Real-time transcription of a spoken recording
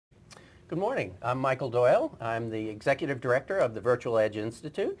Good morning. I'm Michael Doyle. I'm the Executive Director of the Virtual Edge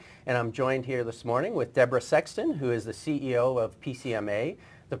Institute, and I'm joined here this morning with Deborah Sexton, who is the CEO of PCMA,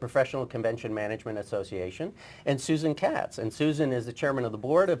 the Professional Convention Management Association, and Susan Katz. And Susan is the Chairman of the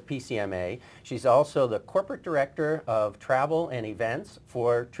Board of PCMA. She's also the Corporate Director of Travel and Events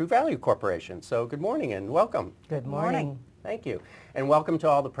for True Value Corporation. So good morning and welcome. Good morning. Thank you. And welcome to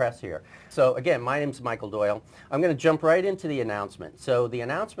all the press here. So again, my name is Michael Doyle. I'm going to jump right into the announcement. So the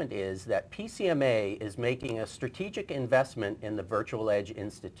announcement is that PCMA is making a strategic investment in the Virtual Edge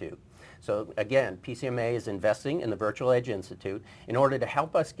Institute. So again, PCMA is investing in the Virtual Edge Institute in order to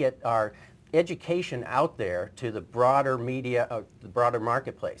help us get our education out there to the broader media, the broader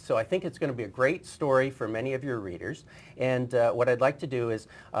marketplace. So I think it's going to be a great story for many of your readers. And what I'd like to do is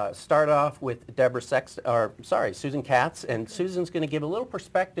start off with Susan Katz, and Susan's going to give a little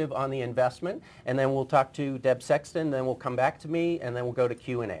perspective on the investment, and then we'll talk to Deb Sexton, then we'll come back to me, and then we'll go to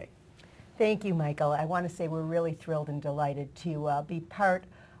Q&A. Thank you, Michael. I want to say we're really thrilled and delighted to be part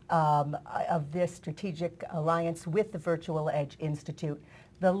of this strategic alliance with the Virtual Edge Institute.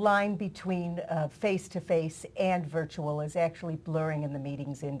 The line between face-to-face and virtual is actually blurring in the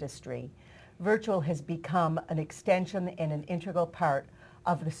meetings industry. Virtual has become an extension and an integral part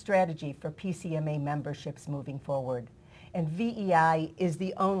of the strategy for PCMA memberships moving forward. And VEI is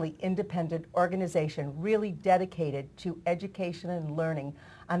the only independent organization really dedicated to education and learning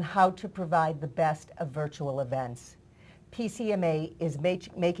on how to provide the best of virtual events. PCMA is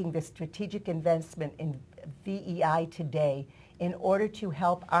making this strategic investment in VEI today in order to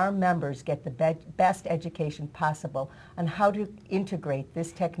help our members get the best education possible on how to integrate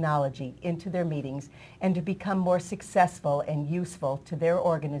this technology into their meetings and to become more successful and useful to their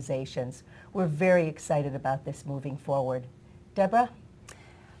organizations. We're very excited about this moving forward. Deborah?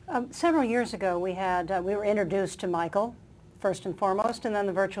 Several years ago we were introduced to Michael, first and foremost, and then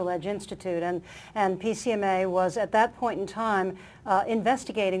the Virtual Edge Institute. And PCMA was at that point in time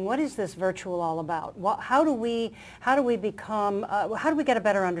investigating what is this virtual all about? How do we get a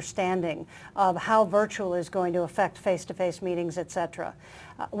better understanding of how virtual is going to affect face-to-face meetings, etc.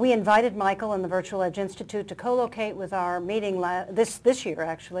 We invited Michael and the Virtual Edge Institute to co-locate with our meeting this year,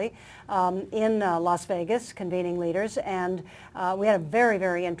 actually, in Las Vegas, convening leaders, and we had a very,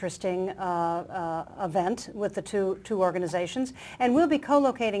 very interesting event with the two organizations, and we'll be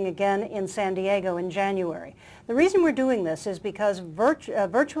co-locating again in San Diego in January. The reason we're doing this is because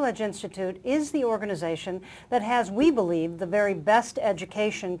Virtual Edge Institute is the organization that has, we believe, the very best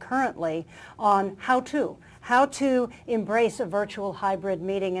education currently on how to embrace a virtual hybrid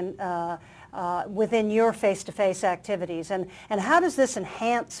meeting and within your face-to-face activities, and how does this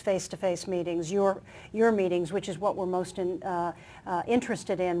enhance face-to-face meetings, your meetings, which is what we're most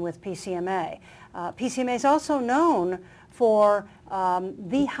interested in with PCMA. PCMA is also known for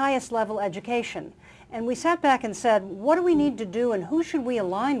the highest level education, and we sat back and said, what do we need to do and who should we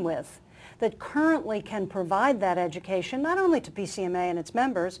align with that currently can provide that education, not only to PCMA and its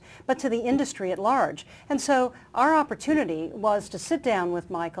members, but to the industry at large. And so our opportunity was to sit down with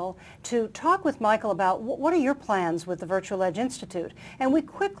Michael, to talk with Michael about what are your plans with the Virtual Edge Institute. And we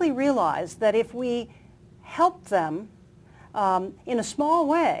quickly realized that if we helped them in a small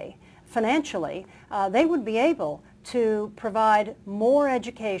way, financially, they would be able to provide more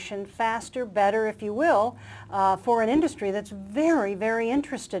education, faster, better, if you will, for an industry that's very, very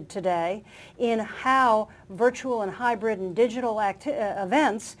interested today in how virtual and hybrid and digital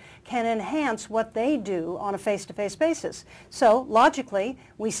events can enhance what they do on a face-to-face basis. So logically,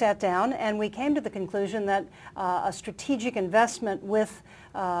 we sat down and we came to the conclusion that a strategic investment with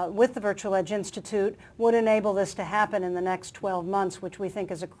the Virtual Edge Institute would enable this to happen in the next 12 months, which we think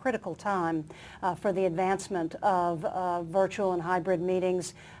is a critical time for the advancement of virtual and hybrid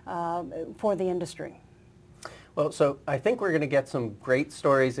meetings for the industry. Well, so I think we're going to get some great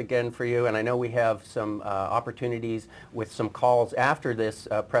stories again for you, and I know we have some opportunities with some calls after this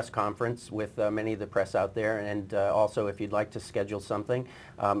press conference with many of the press out there, and also if you'd like to schedule something,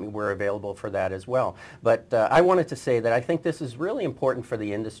 we're available for that as well. But I wanted to say that I think this is really important for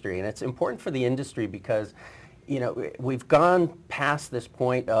the industry, and it's important for the industry because we've gone past this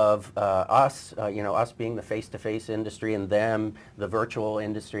point of us being the face-to-face industry and them, the virtual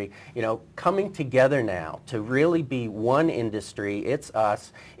industry, coming together now to really be one industry. It's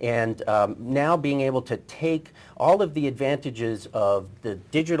us, and now being able to take all of the advantages of the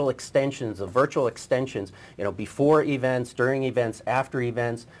digital extensions, of virtual extensions, before events, during events, after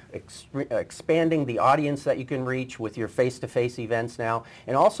events, expanding the audience that you can reach with your face-to-face events now,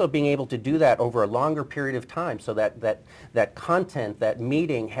 and also being able to do that over a longer period of time. so that content, that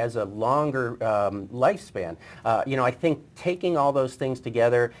meeting has a longer lifespan. I think taking all those things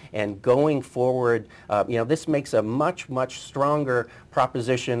together and going forward, this makes a much stronger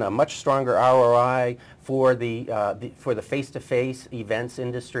proposition, a much stronger ROI for the face-to-face events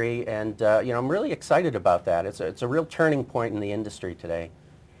industry, and I'm really excited about that. It's a real turning point in the industry today.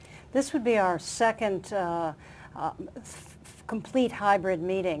 This would be our second complete hybrid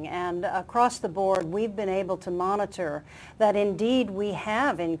meeting, and across the board we've been able to monitor that indeed we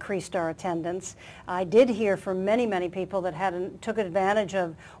have increased our attendance. I did hear from many people that took advantage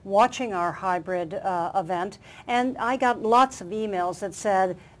of watching our hybrid event, and I got lots of emails that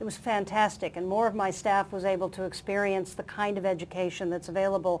said it was fantastic and more of my staff was able to experience the kind of education that's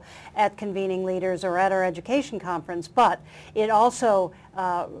available at Convening Leaders or at our education conference. But it also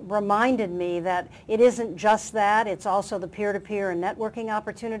reminded me that it isn't just that, it's also the peer-to-peer and networking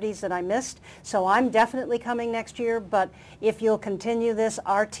opportunities that I missed. So I'm definitely coming next year, but if you'll continue this,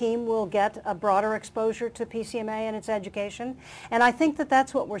 our team will get a broader exposure to PCMA and its education. And I think that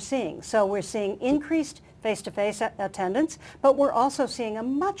that's what we're seeing. So we're seeing increased face-to-face attendance, but we're also seeing a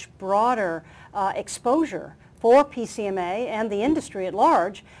much broader exposure for PCMA and the industry at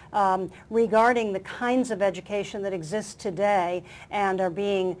large regarding the kinds of education that exist today and are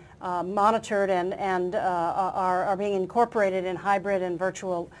being monitored and are being incorporated in hybrid and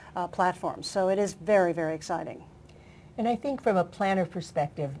virtual platforms. So it is very exciting. And I think from a planner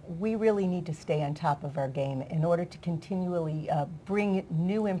perspective, we really need to stay on top of our game in order to continually bring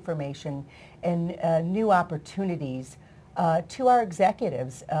new information and new opportunities to our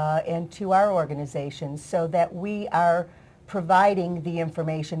executives and to our organizations, so that we are providing the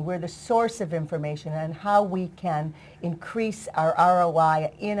information, we're the source of information on how we can increase our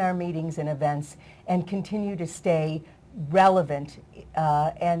ROI in our meetings and events and continue to stay relevant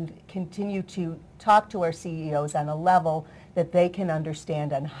and continue to talk to our CEOs on a level that they can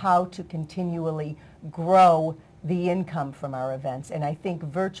understand on how to continually grow the income from our events. And I think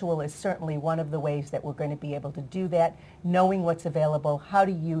virtual is certainly one of the ways that we're going to be able to do that, knowing what's available, how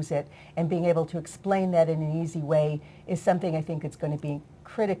to use it, and being able to explain that in an easy way is something I think it's going to be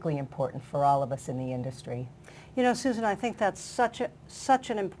critically important for all of us in the industry. You know, Susan, I think that's such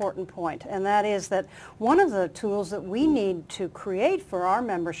an important point, and that is that one of the tools that we need to create for our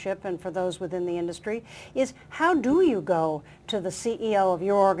membership and for those within the industry is, how do you go to the CEO of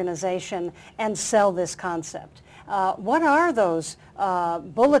your organization and sell this concept? What are those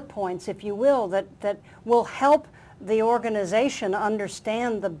bullet points, if you will, that will help the organization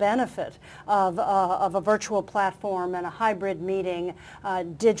understand the benefit of a virtual platform and a hybrid meeting,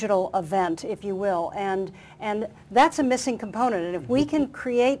 digital event, if you will, and that's a missing component. And if we can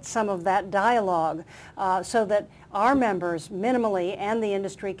create some of that dialogue so that our members minimally and the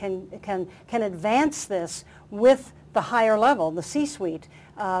industry can advance this with the higher level, the C-suite,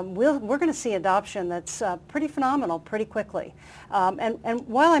 we're going to see adoption that's pretty phenomenal pretty quickly. And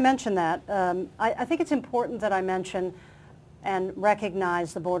while I mention that, I think it's important that I mention and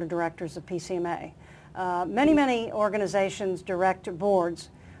recognize the board of directors of PCMA. Many organizations, boards,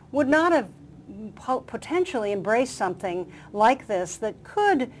 would not have potentially embraced something like this that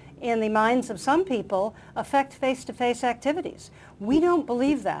could, in the minds of some people, affect face-to-face activities. We don't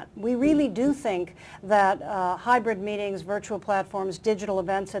believe that. We really do think that hybrid meetings, virtual platforms, digital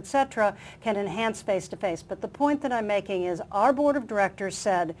events, etc., can enhance face-to-face. But the point that I'm making is our board of directors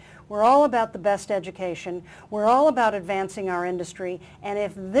said, we're all about the best education, we're all about advancing our industry, and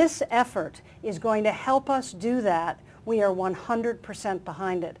if this effort is going to help us do that, we are 100%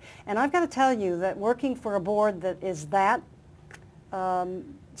 behind it. And I've got to tell you that working for a board that is that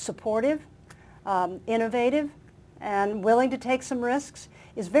supportive, innovative, and willing to take some risks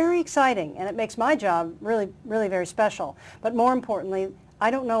is very exciting, and it makes my job really very special. But more importantly,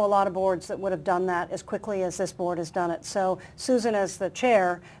 I don't know a lot of boards that would have done that as quickly as this board has done it. So Susan, as the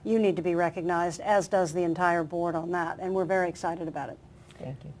chair, you need to be recognized, as does the entire board on that, and we're very excited about it.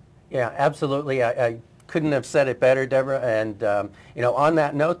 Thank you. Yeah, absolutely. I couldn't have said it better, Deborah. And on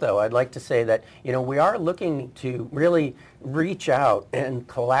that note, though, I'd like to say that we are looking to really reach out and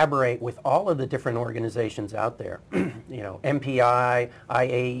collaborate with all of the different organizations out there. MPI,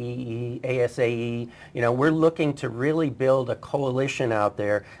 IAEE, ASAE. We're looking to really build a coalition out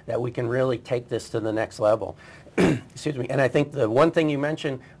there that we can really take this to the next level. Excuse me. And I think the one thing you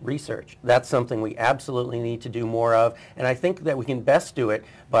mentioned, research, that's something we absolutely need to do more of. And I think that we can best do it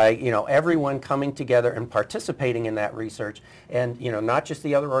by, everyone coming together and participating in that research. And, not just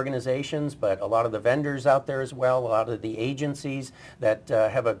the other organizations, but a lot of the vendors out there as well, a lot of the agencies that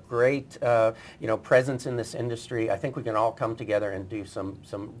have a great, presence in this industry. I think we can all come together and do some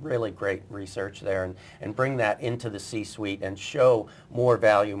really great research there and bring that into the C-suite and show more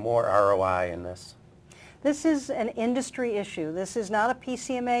value, more ROI in this. This is an industry issue. This is not a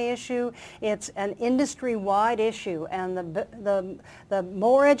PCMA issue. It's an industry-wide issue, and the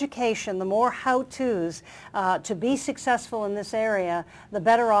more education, the more how-tos to be successful in this area, the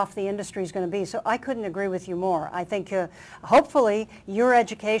better off the industry is going to be. So I couldn't agree with you more. I think hopefully your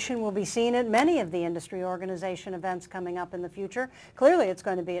education will be seen at many of the industry organization events coming up in the future. Clearly it's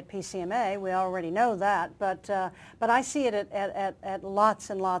going to be at PCMA. We already know that, but I see it at lots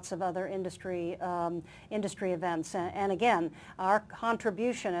and lots of other industry events. And again, our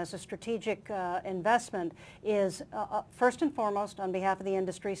contribution as a strategic investment is first and foremost on behalf of the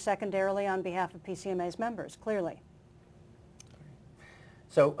industry, secondarily on behalf of PCMA's members, clearly.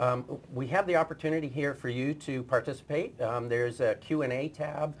 So we have the opportunity here for you to participate. There's a Q&A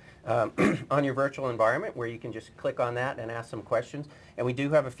tab on your virtual environment where you can just click on that and ask some questions. And we do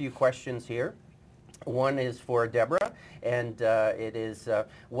have a few questions here. One is for Deborah, and it is,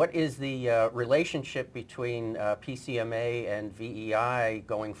 what is the relationship between PCMA and VEI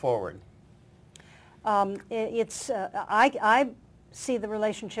going forward? I see the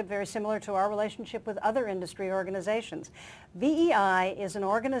relationship very similar to our relationship with other industry organizations. VEI is an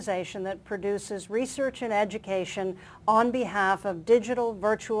organization that produces research and education on behalf of digital,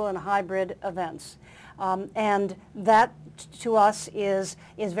 virtual, and hybrid events. And that to us is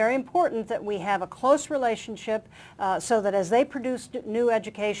very important, that we have a close relationship so that as they produce new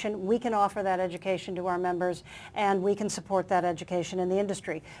education, we can offer that education to our members and we can support that education in the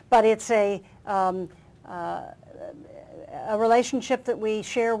industry. But it's a relationship that we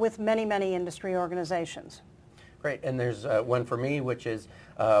share with many, many industry organizations. Great. And there's one for me, which is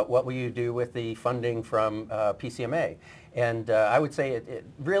what will you do with the funding from PCMA? And I would say it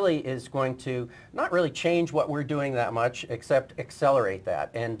really is going to not really change what we're doing that much, except accelerate that.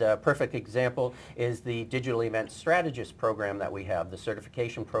 And a perfect example is the Digital Event Strategist program that we have, the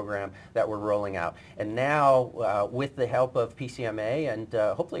certification program that we're rolling out. And now, with the help of PCMA and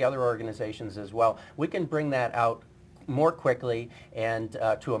hopefully other organizations as well, we can bring that out more quickly and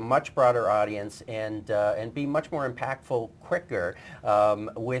to a much broader audience and be much more impactful quicker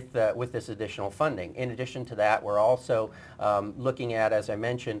with this additional funding. In addition to that, we're also looking at, as I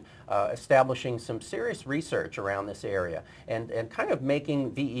mentioned, establishing some serious research around this area and kind of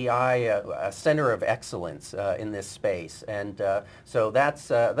making VEI a center of excellence in this space. And so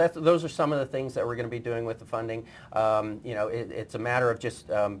those are some of the things that we're going to be doing with the funding. It's a matter of just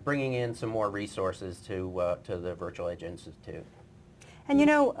bringing in some more resources to the Virtual Edge Institute. And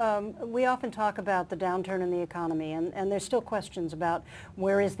we often talk about the downturn in the economy, and there's still questions about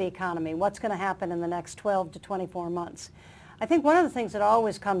where is the economy, what's going to happen in the next 12 to 24 months. I think one of the things that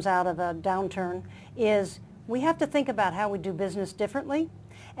always comes out of a downturn is we have to think about how we do business differently.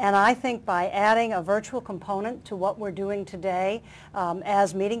 And I think by adding a virtual component to what we're doing today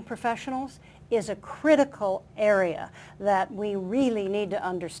as meeting professionals is a critical area that we really need to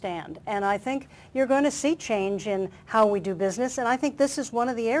understand. And I think you're going to see change in how we do business, and I think this is one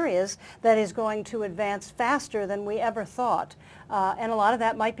of the areas that is going to advance faster than we ever thought. And a lot of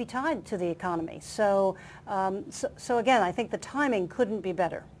that might be tied to the economy. So again, I think the timing couldn't be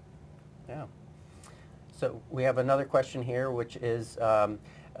better. Yeah. So we have another question here, which is,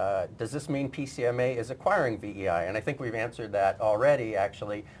 does this mean PCMA is acquiring VEI? And I think we've answered that already,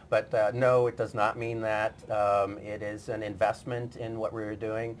 actually. But no, it does not mean that. It is an investment in what we're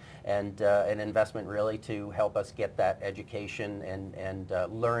doing, and an investment really to help us get that education and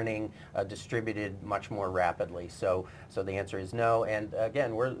learning distributed much more rapidly. So the answer is no. And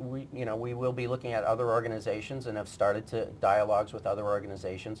again, we will be looking at other organizations and have started to dialogues with other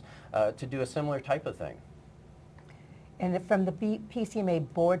organizations to do a similar type of thing. And from the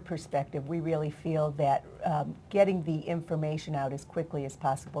PCMA board perspective, we really feel that getting the information out as quickly as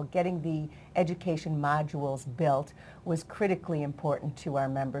possible, getting the education modules built was critically important to our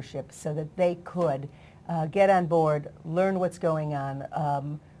membership so that they could get on board, learn what's going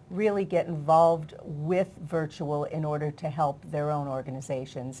on, really get involved with virtual in order to help their own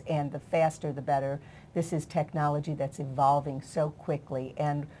organizations. And the faster the better. This is technology that's evolving so quickly,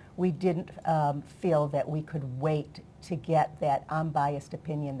 and we didn't feel that we could wait to get that unbiased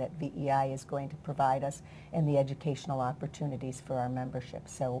opinion that VEI is going to provide us and the educational opportunities for our membership.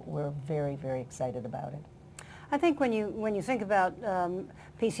 So we're very, very excited about it. I think when you think about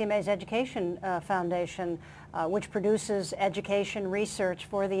PCMA's Education Foundation, which produces education research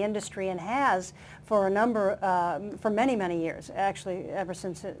for the industry and has for for many years, actually ever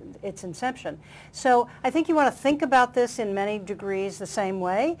since its inception. So I think you want to think about this in many degrees the same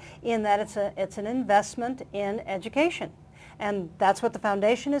way, in that it's an investment in education. And that's what the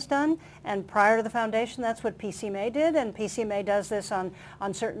foundation has done, and prior to the foundation, that's what PCMA did, and PCMA does this on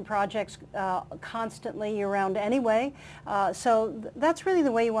certain projects constantly year-round anyway. So that's really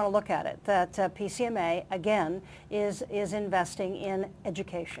the way you want to look at it, that PCMA, again, is investing in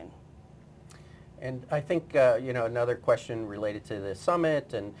education. And I think, another question related to the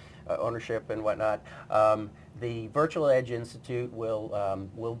summit and ownership and whatnot, the Virtual Edge Institute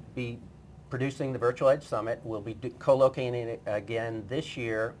will be producing the Virtual Edge Summit. We'll be co-locating it again this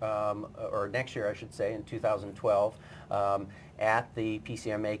year, or next year I should say, in 2012, at the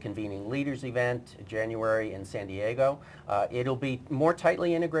PCMA Convening Leaders event, January in San Diego. It'll be more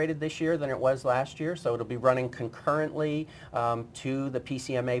tightly integrated this year than it was last year, so it'll be running concurrently to the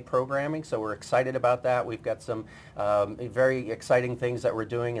PCMA programming, so we're excited about that. We've got some very exciting things that we're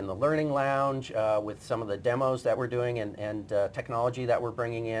doing in the Learning Lounge with some of the demos that we're doing and technology that we're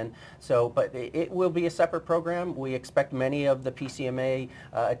bringing in. So, but it will be a separate program. We expect many of the PCMA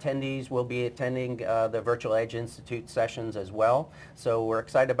attendees will be attending the Virtual Edge Institute sessions as well. So we're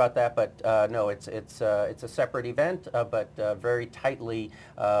excited about that, but no, it's a separate event, but very tightly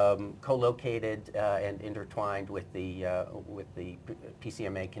co-located and intertwined with the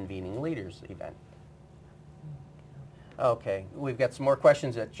PCMA Convening Leaders event. Okay, we've got some more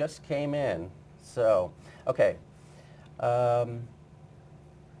questions that just came in. So, okay. They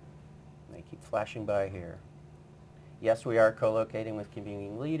keep flashing by here. Yes, we are co-locating with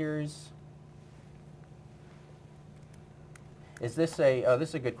Convening Leaders. Is this this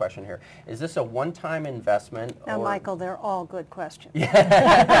is a good question here. Is this a one-time investment? Now, Michael, they're all good questions.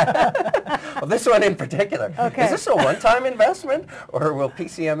 Well, this one in particular. Okay. Is this a one-time investment, or will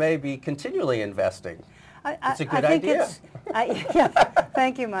PCMA be continually investing? It's a good idea. Yeah,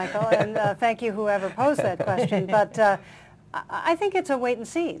 thank you, Michael, and thank you whoever posed that question. But I think it's a wait and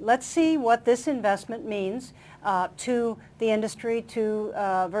see. Let's see what this investment means to the industry, to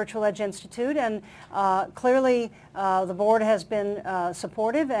Virtual Edge Institute, and clearly the board has been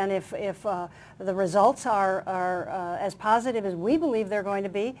supportive, and if the results are as positive as we believe they're going to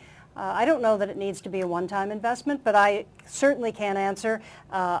be, I don't know that it needs to be a one-time investment, but I certainly can't answer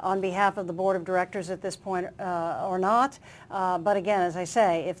on behalf of the board of directors at this point or not. But again, as I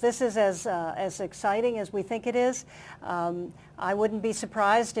say, if this is as exciting as we think it is, I wouldn't be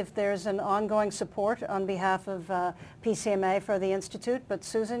surprised if there's an ongoing support on behalf of PCMA for the Institute. But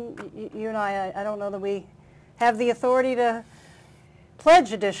Susan, you and I don't know that we have the authority to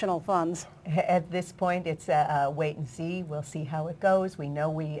pledge additional funds. At this point, it's a wait and see. We'll see how it goes. We know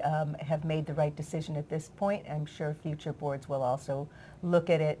we have made the right decision at this point. I'm sure future boards will also look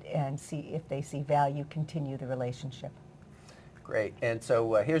at it and see if they see value, continue the relationship. Great. And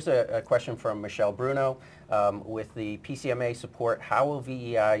so here's a question from Michelle Bruno. With the PCMA support, how will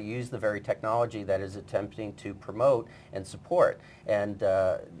VEI use the very technology that is attempting to promote and support? And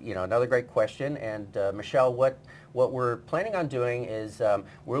another great question. And Michelle, what we're planning on doing is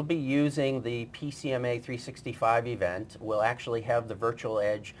we'll be using the PCMA 365 event. We'll actually have the Virtual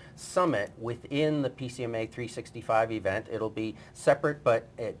Edge Summit within the PCMA 365 event. It'll be separate,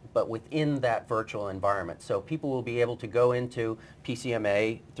 but within that virtual environment. So people will be able to go into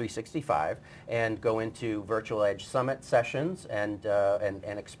PCMA 365 and go into Virtual Edge Summit sessions and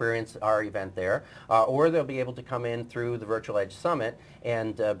experience our event there, or they'll be able to come in through the Virtual Edge Summit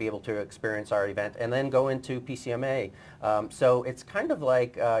and be able to experience our event and then go into PCMA. So it's kind of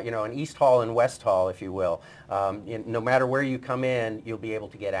like an East Hall and West Hall, if you will. No matter where you come in, you'll be able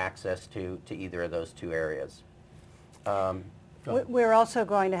to get access to either of those two areas. We're also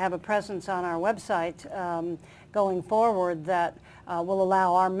going to have a presence on our website going forward that will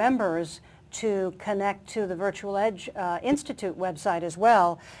allow our members to connect to the Virtual Edge Institute website as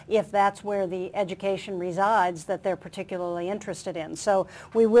well, if that's where the education resides that they're particularly interested in. So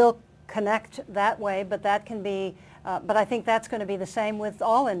we will connect that way, but that can be, but I think that's going to be the same with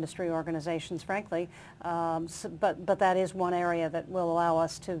all industry organizations, frankly. But that is one area that will allow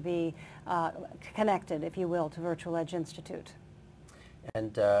us to be connected, if you will, to Virtual Edge Institute.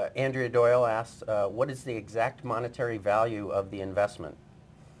 And Andrea Doyle asks, what is the exact monetary value of the investment?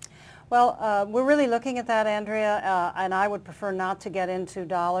 Well, we're really looking at that, Andrea, and I would prefer not to get into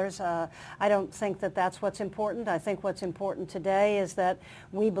dollars. I don't think that that's what's important. I think what's important today is that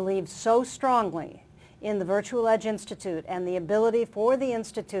we believe so strongly in the Virtual Edge Institute and the ability for the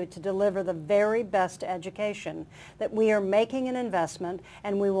Institute to deliver the very best education, that we are making an investment,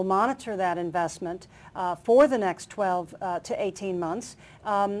 and we will monitor that investment for the next 12 to 18 months.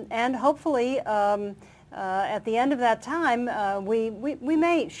 And hopefully, at the end of that time, we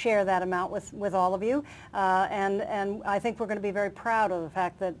may share that amount with all of you, and I think we're going to be very proud of the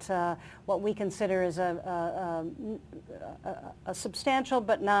fact that what we consider is a substantial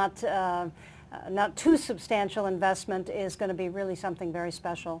but not too substantial investment is going to be really something very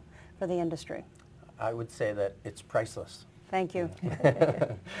special for the industry. I would say that it's priceless. Thank you.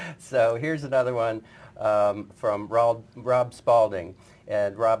 So here's another one from Rob Spalding.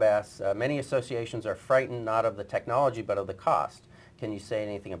 And Rob asks, many associations are frightened not of the technology but of the cost. Can you say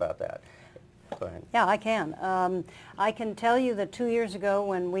anything about that? Go ahead. Yeah, I can. I can tell you that 2 years ago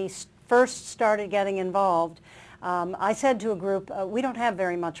when we first started getting involved, I said to a group, we don't have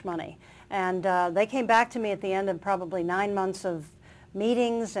very much money. And they came back to me at the end of probably 9 months of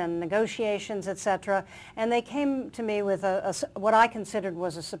meetings and negotiations, etc. And they came to me with what I considered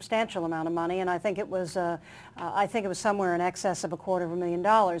was a substantial amount of money, and I think it was somewhere in excess of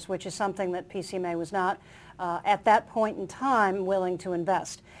 $250,000, which is something that PCMA was not at that point in time willing to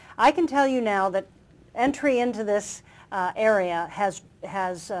invest. I can tell you now that entry into this area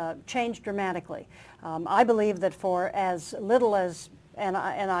has changed dramatically. I believe that for as little as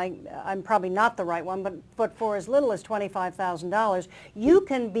I'm probably not the right one, but for as little as $25,000, you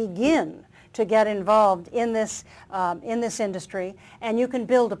can begin to get involved in this industry, and you can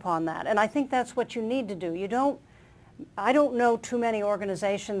build upon that. And I think that's what you need to do. I don't know too many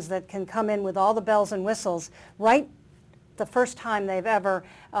organizations that can come in with all the bells and whistles right the first time they've ever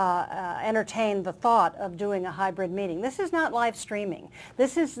entertained the thought of doing a hybrid meeting. This is not live streaming.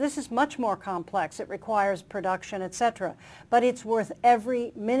 This is much more complex. It requires production, etc. But it's worth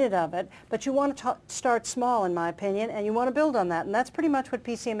every minute of it. But you want to start small, in my opinion, and you want to build on that. And that's pretty much what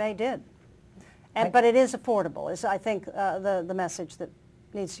PCMA did. But it is affordable, is I think the message that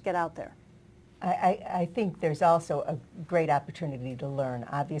needs to get out there. I think there's also a great opportunity to learn.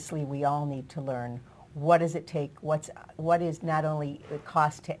 Obviously, we all need to learn. What does it take? What is not only the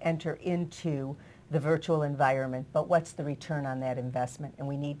cost to enter into the virtual environment, but what's the return on that investment? And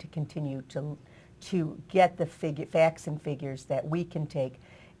we need to continue to get the facts and figures that we can take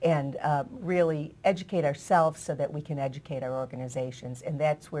and really educate ourselves so that we can educate our organizations. And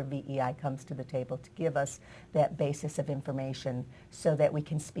that's where VEI comes to the table, to give us that basis of information so that we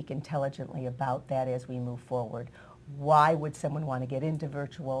can speak intelligently about that as we move forward. Why would someone want to get into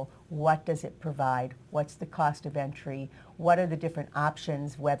virtual? What does it provide? What's the cost of entry? What are the different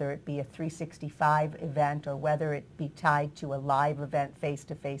options, whether it be a 365 event or whether it be tied to a live event,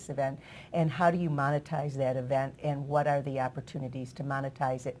 face-to-face event? And how do you monetize that event? And what are the opportunities to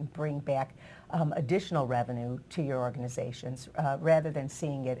monetize it and bring back additional revenue to your organizations rather than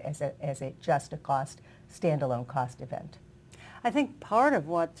seeing it as just a standalone cost event? I think part of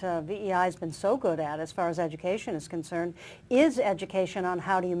what VEI has been so good at as far as education is concerned is education on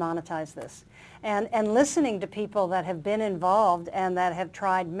how do you monetize this. And listening to people that have been involved and that have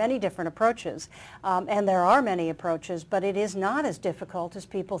tried many different approaches. And there are many approaches, but it is not as difficult as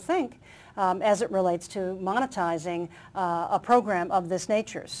people think as it relates to monetizing a program of this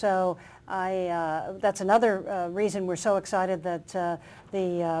nature. So that's another reason we're so excited that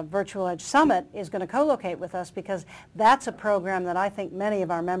the Virtual Edge Summit is going to co-locate with us, because that's a program that I think many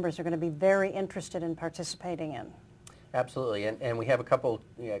of our members are going to be very interested in participating in. Absolutely, and we have a couple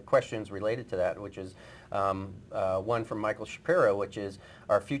questions related to that, which is one from Michael Shapiro, which is,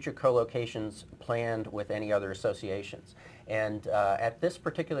 are future co-locations planned with any other associations? And at this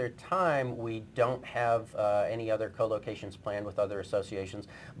particular time, we don't have any other co-locations planned with other associations,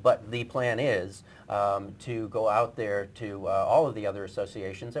 but the plan is to go out there to all of the other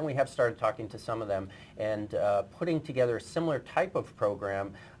associations, and we have started talking to some of them and putting together a similar type of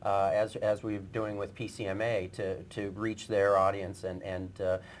program as we're doing with PCMA to reach their audience and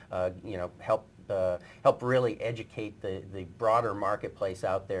you know, help really educate the broader marketplace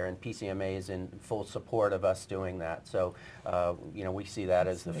out there, and PCMA is in full support of us doing that. So, you know, we see that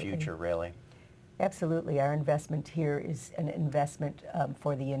as the future, really. Absolutely. Our investment here is an investment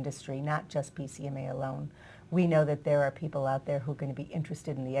for the industry, not just PCMA alone. We know that there are people out there who are going to be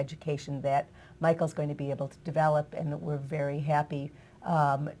interested in the education that Michael's going to be able to develop, and we're very happy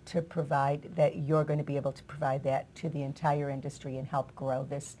to provide that. You're going to be able to provide that to the entire industry and help grow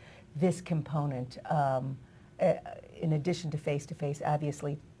this component, in addition to face-to-face,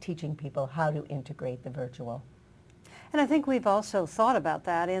 obviously teaching people how to integrate the virtual. And I think we've also thought about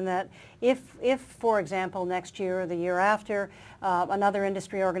that in that if for example, next year or the year after, another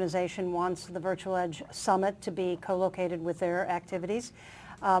industry organization wants the Virtual Edge Summit to be co-located with their activities,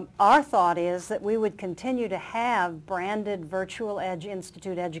 our thought is that we would continue to have branded Virtual Edge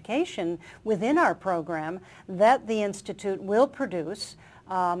Institute education within our program that the Institute will produce,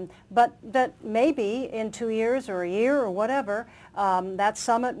 but that maybe in 2 years or a year or whatever, that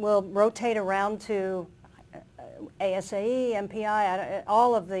summit will rotate around to ASAE, MPI,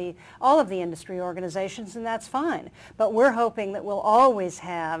 all of the industry organizations, and that's fine. But we're hoping that we'll always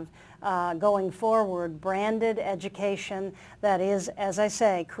have, going forward, branded education that is, as I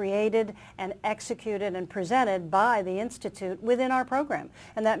say, created and executed and presented by the Institute within our program.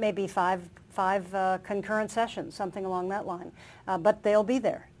 And that may be five concurrent sessions, something along that line. But they'll be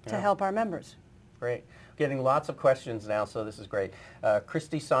there to help our members. Great. Getting lots of questions now, so this is great.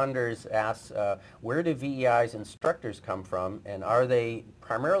 Christy Saunders asks, where do VEI's instructors come from, and are they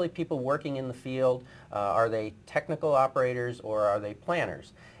primarily people working in the field? Are they technical operators, or are they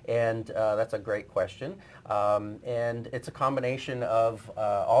planners? And that's a great question. And it's a combination of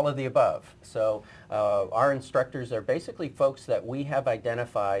all of the above. So our instructors are basically folks that we have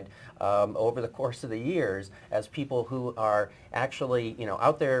identified over the course of the years as people who are actually,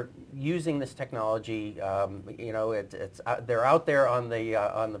 out there using this technology. They're out there on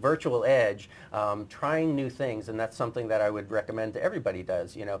the virtual edge, trying new things, and that's something that I would recommend to everybody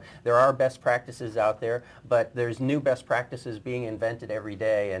does. There are best practices out there, but there's new best practices being invented every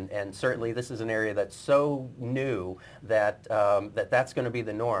day, and certainly this is an area that's so new that that's going to be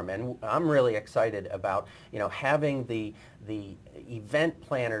the norm. And I'm really excited about having the event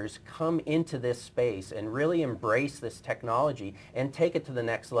planners come into this space and really embrace this technology and take it to the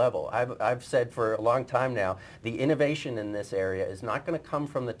next level. I've said for a long time now, the innovation in this area is not going to come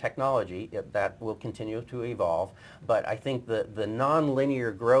from the technology. That will continue to evolve, but I think the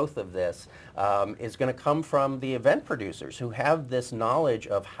non-linear growth of this is going to come from the event producers who have this knowledge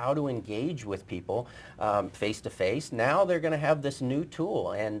of how to engage with people face-to-face. Now they're going to have this new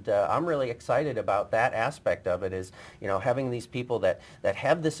tool, and I'm really excited about that aspect of it, is having these people that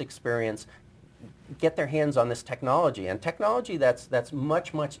have this experience get their hands on this technology, and technology that's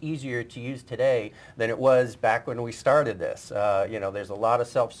much easier to use today than it was back when we started this. There's a lot of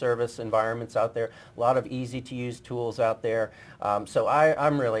self-service environments out there, a lot of easy to use tools out there. So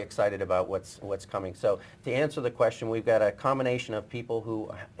I'm really excited about what's coming. So to answer the question, we've got a combination of people who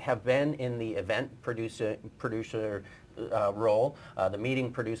have been in the event producer role, the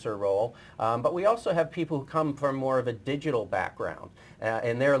meeting producer role, but we also have people who come from more of a digital background,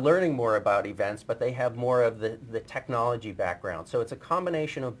 and they're learning more about events, but they have more of the technology background. So it's a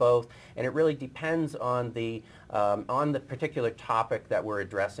combination of both, and it really depends on the particular topic that we're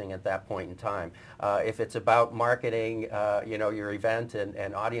addressing at that point in time. If it's about marketing, your event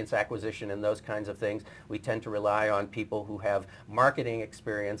and audience acquisition and those kinds of things, we tend to rely on people who have marketing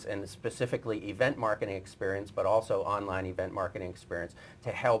experience, and specifically event marketing experience, but also online event marketing experience, to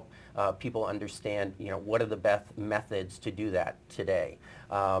help people understand, what are the best methods to do that today.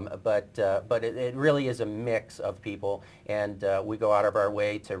 But it really is a mix of people, and we go out of our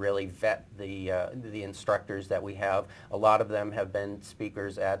way to really vet the instructors that we have. A lot of them have been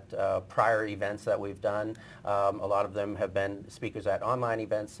speakers at prior events that we've done. A lot of them have been speakers at online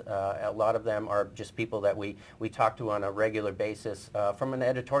events. A lot of them are just people that we talk to on a regular basis from an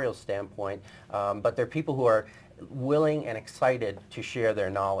editorial standpoint, but they're people who are willing and excited to share their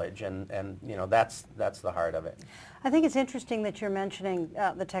knowledge, and that's the heart of it. I think it's interesting that you're mentioning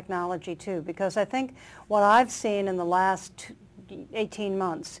the technology too, because I think what I've seen in the last 18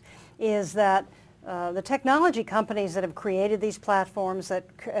 months is that the technology companies that have created these platforms, that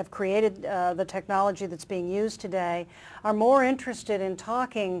have created the technology that's being used today, are more interested in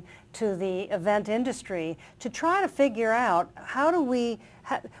talking to the event industry to try to figure out how do we,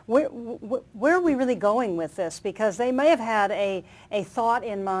 where are we really going with this? Because they may have had a thought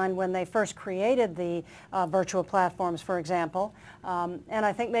in mind when they first created the virtual platforms, for example, and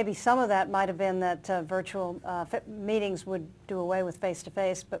I think maybe some of that might have been that virtual meetings would do away with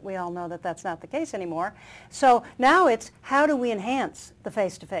face-to-face, but we all know that that's not the case anymore. So now it's, how do we enhance the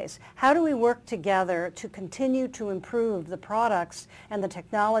face-to-face? How do we work together to continue to improve the products and the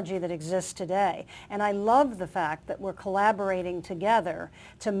technology that exists today? And I love the fact that we're collaborating together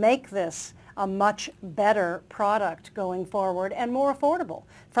to make this a much better product going forward and more affordable.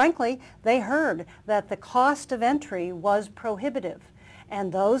 Frankly, they heard that the cost of entry was prohibitive,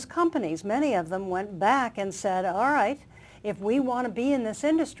 and those companies, many of them, went back and said, all right, if we want to be in this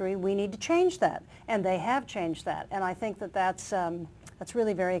industry, we need to change that, and they have changed that. And I think that that's that's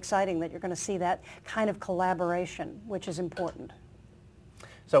really very exciting that you're going to see that kind of collaboration, which is important.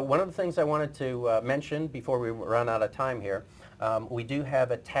 So one of the things I wanted to mention before we run out of time here, we do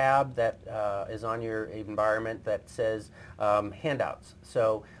have a tab that is on your environment that says handouts.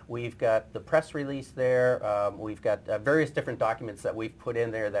 So we've got the press release there, we've got various different documents that we've put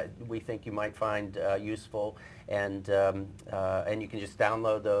in there that we think you might find useful, and you can just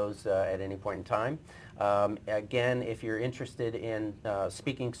download those at any point in time. Again, if you're interested in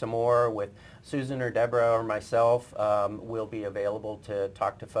speaking some more with Susan or Deborah or myself, we'll be available to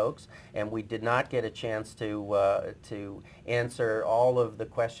talk to folks. And we did not get a chance to answer all of the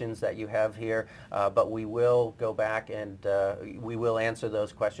questions that you have here, but we will go back and we will answer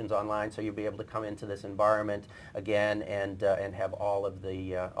those questions online, so you'll be able to come into this environment again and have all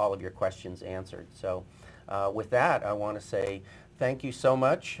of your questions answered. So with that, I want to say thank you so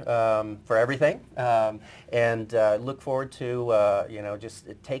much for everything, and look forward to just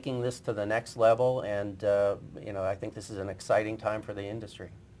taking this to the next level. And I think this is an exciting time for the industry.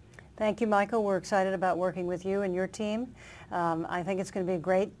 Thank you, Michael. We're excited about working with you and your team. I think it's going to be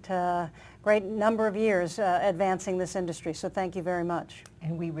a great number of years advancing this industry. So thank you very much.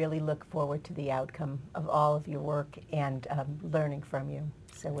 And we really look forward to the outcome of all of your work and learning from you.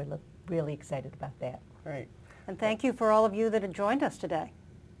 So we're really excited about that. Great. And thank you for all of you that have joined us today.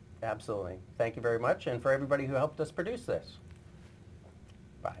 Absolutely. Thank you very much, and for everybody who helped us produce this.